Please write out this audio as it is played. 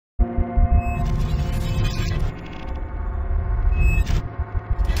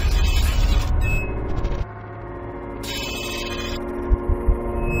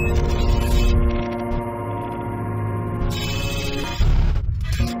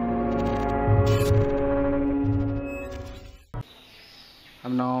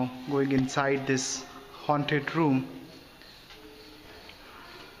now going inside this haunted room.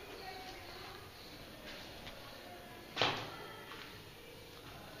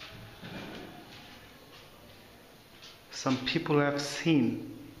 Some people have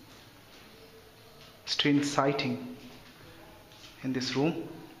seen strange sighting in this room.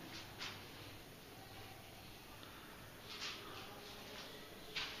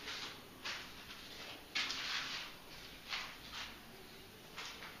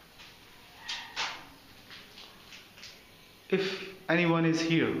 If anyone is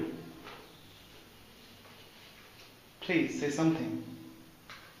here, please say something.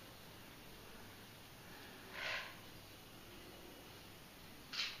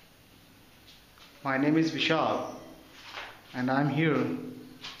 My name is Vishal and I'm here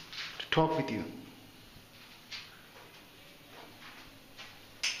to talk with you.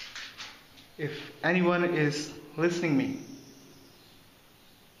 If anyone is listening me,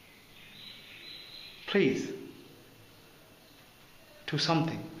 please do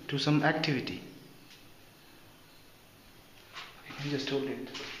something, do some activity. I can just hold it.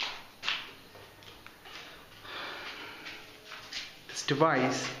 This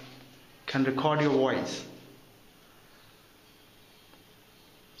device can record your voice,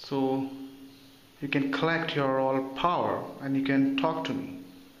 so you can collect your all power and you can talk to me.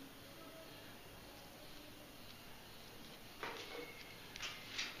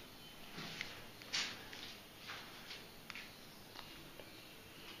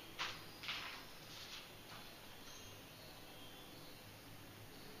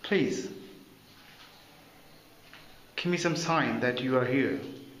 Please give me some sign that you are here.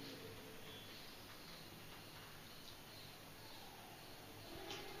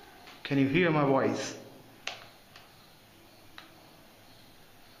 Can you hear my voice?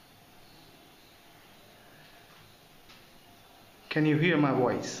 Can you hear my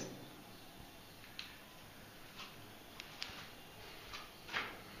voice?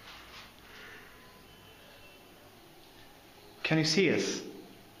 Can you see us?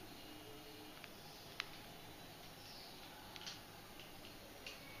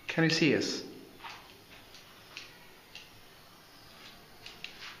 Can you see us?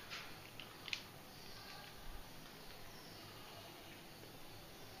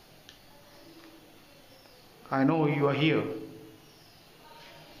 I know you are here.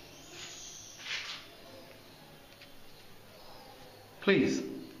 Please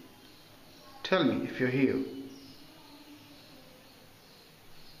tell me if you're here.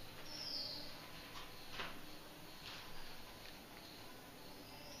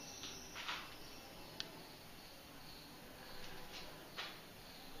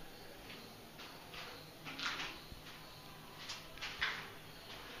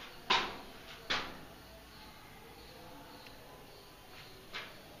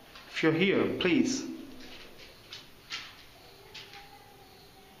 If you're here, please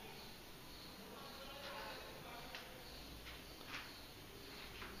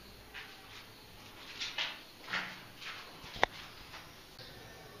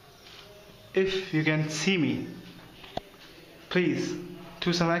if you can see me, please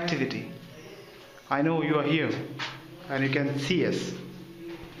do some activity. I know you are here and you can see us.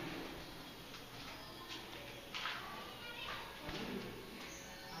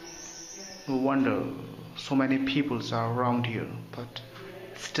 No wonder so many people are around here, but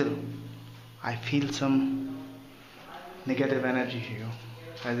still I feel some negative energy here,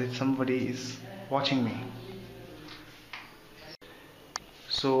 as if somebody is watching me.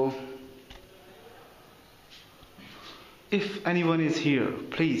 So if anyone is here,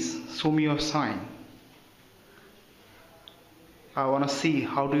 please show me your sign. I want to see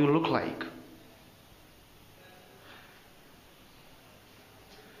how do you look like.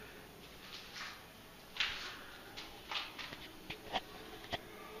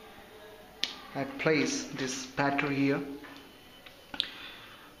 I place this battery here.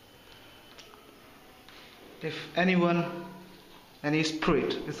 If anyone, any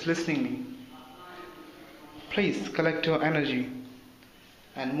spirit is listening me, please collect your energy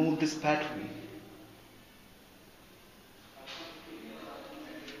and move this battery.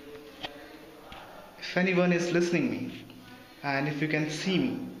 If anyone is listening me and if you can see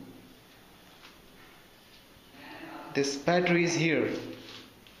me, this battery is here.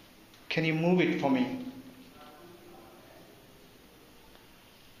 Can you move it for me?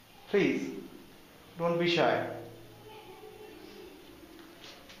 Please, don't be shy.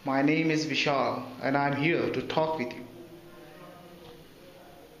 My name is Vishal and I'm here to talk with you.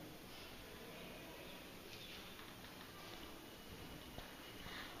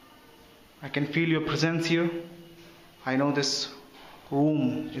 I can feel your presence here. I know this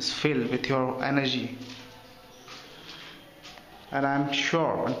room is filled with your energy, and I'm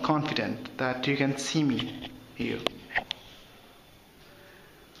sure and confident that you can see me here.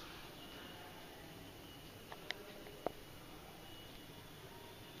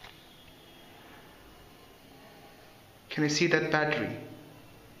 Can you see that battery?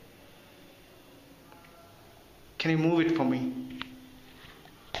 Can you move it for me?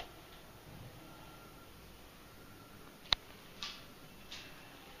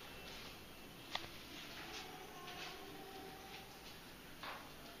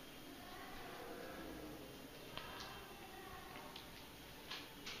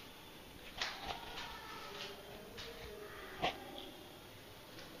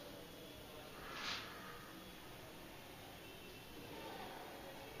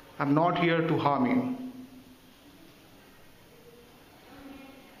 I'm not here to harm you.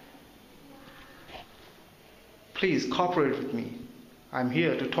 Please cooperate with me. I'm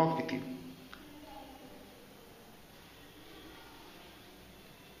here to talk with you.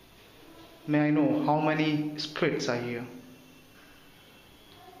 May I know how many spirits are here?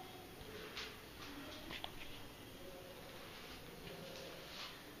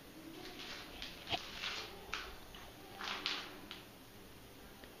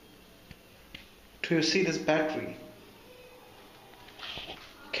 Do you see this battery?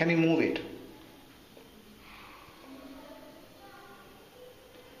 Can you move it?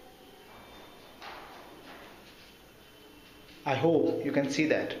 I hope you can see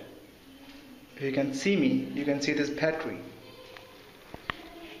that. If you can see me, you can see this battery.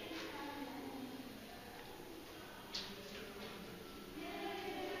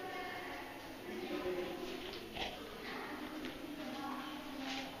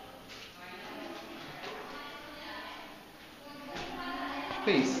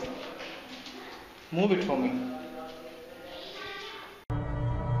 Please, move it for me.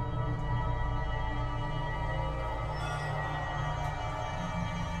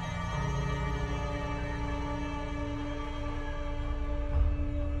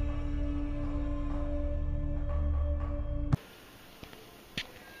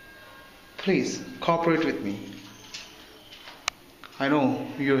 Please, cooperate with me. I know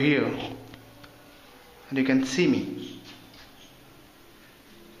you're here and you can see me.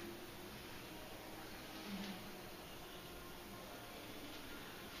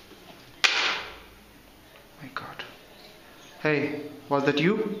 My God. Hey, was that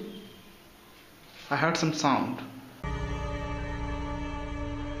you? I heard some sound.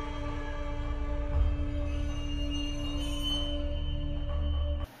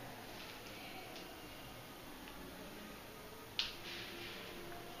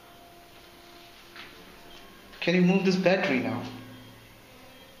 Can you move this battery now?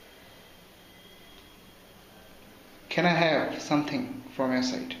 Can I have something from your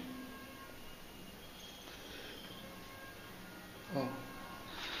side? Oh.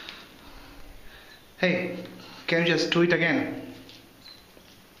 Hey, can you just do it again?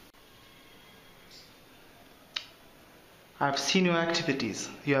 I've seen your activities.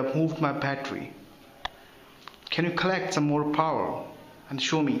 You have moved my battery. Can you collect some more power and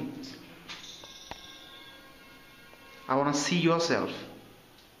show me? I want to see yourself.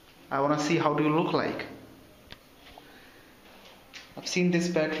 I want to see how do you look like. I've seen this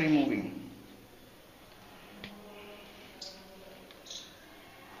battery moving.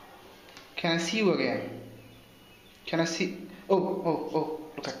 Can I see you again? Can I see? Oh,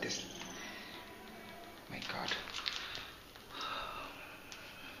 look at this. My God.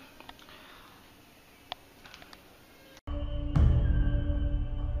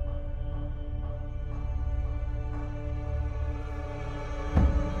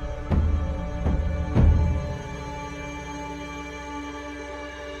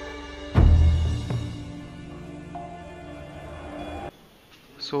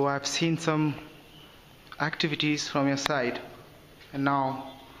 So I've seen some activities from your side, and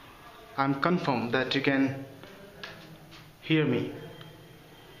now I'm confirmed that you can hear me.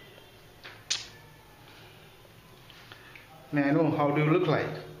 May I know how do you look like?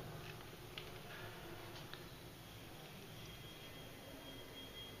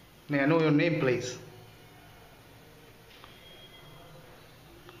 May I know your name, please?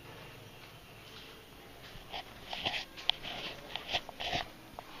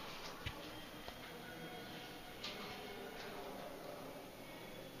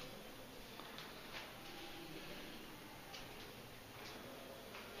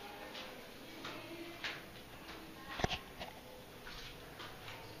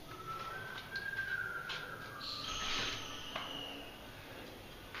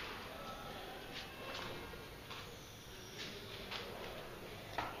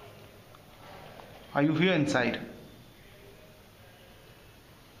 Are you here inside?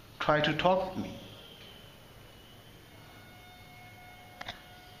 Try to talk with me.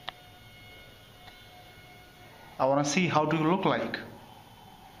 I want to see how do you look like.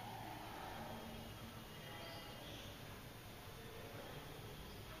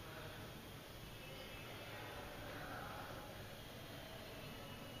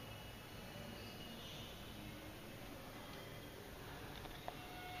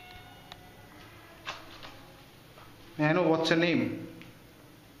 May I know what's your name?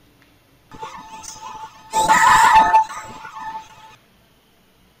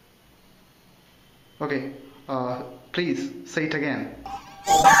 Okay, please say it again.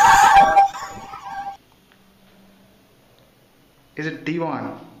 Is it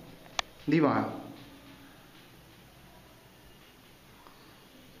Divan? Divan.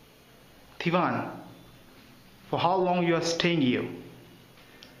 Divan. For how long you are staying here?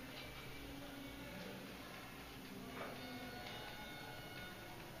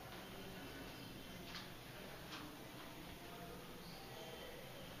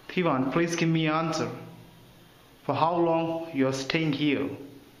 Divan, please give me an answer. For how long you are staying here?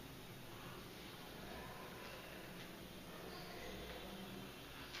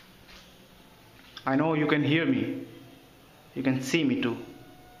 I know you can hear me. You can see me too.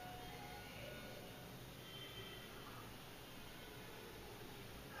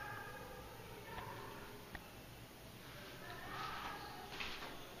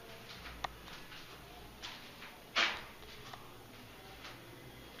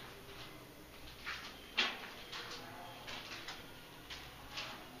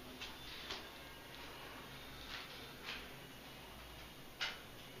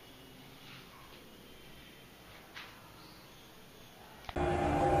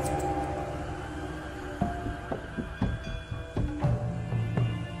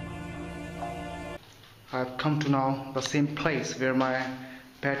 I've come to now the same place where my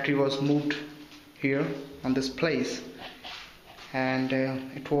battery was moved here on this place, and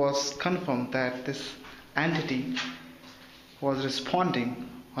it was confirmed that this entity was responding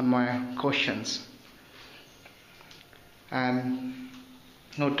on my questions, and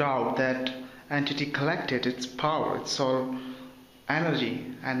no doubt that entity collected its power, its soul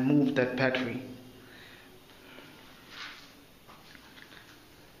energy, and moved that battery.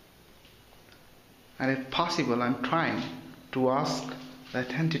 And if possible, I'm trying to ask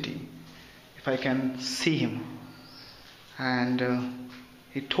that entity if I can see him. And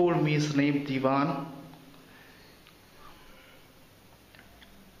he told me his name Divan.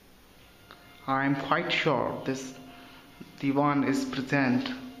 I'm quite sure this Divan is present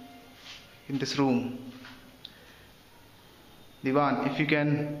in this room. Divan, if you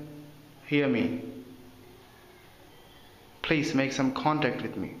can hear me, please make some contact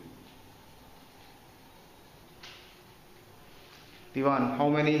with me. Divan, how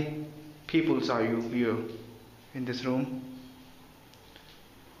many peoples are you here in this room?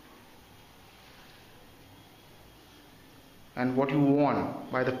 And what you want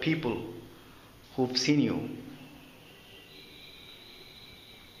by the people who've seen you?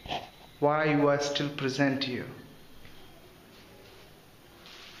 Why you are still present here?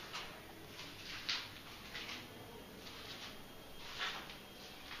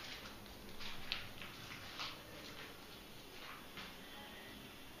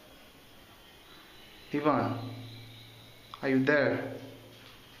 Divan, are you there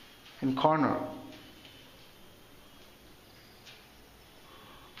in corner?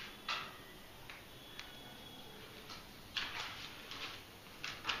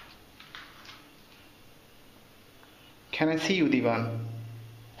 Can I see you, Divan?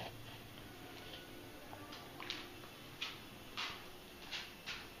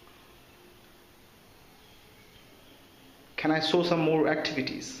 Can I show some more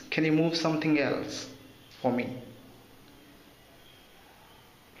activities? Can you move something else for me?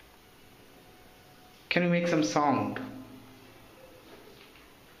 Can you make some sound?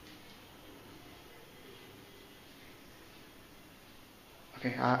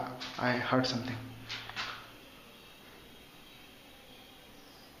 Okay, I heard something.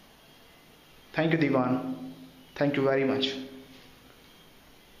 Thank you, Divan. Thank you very much.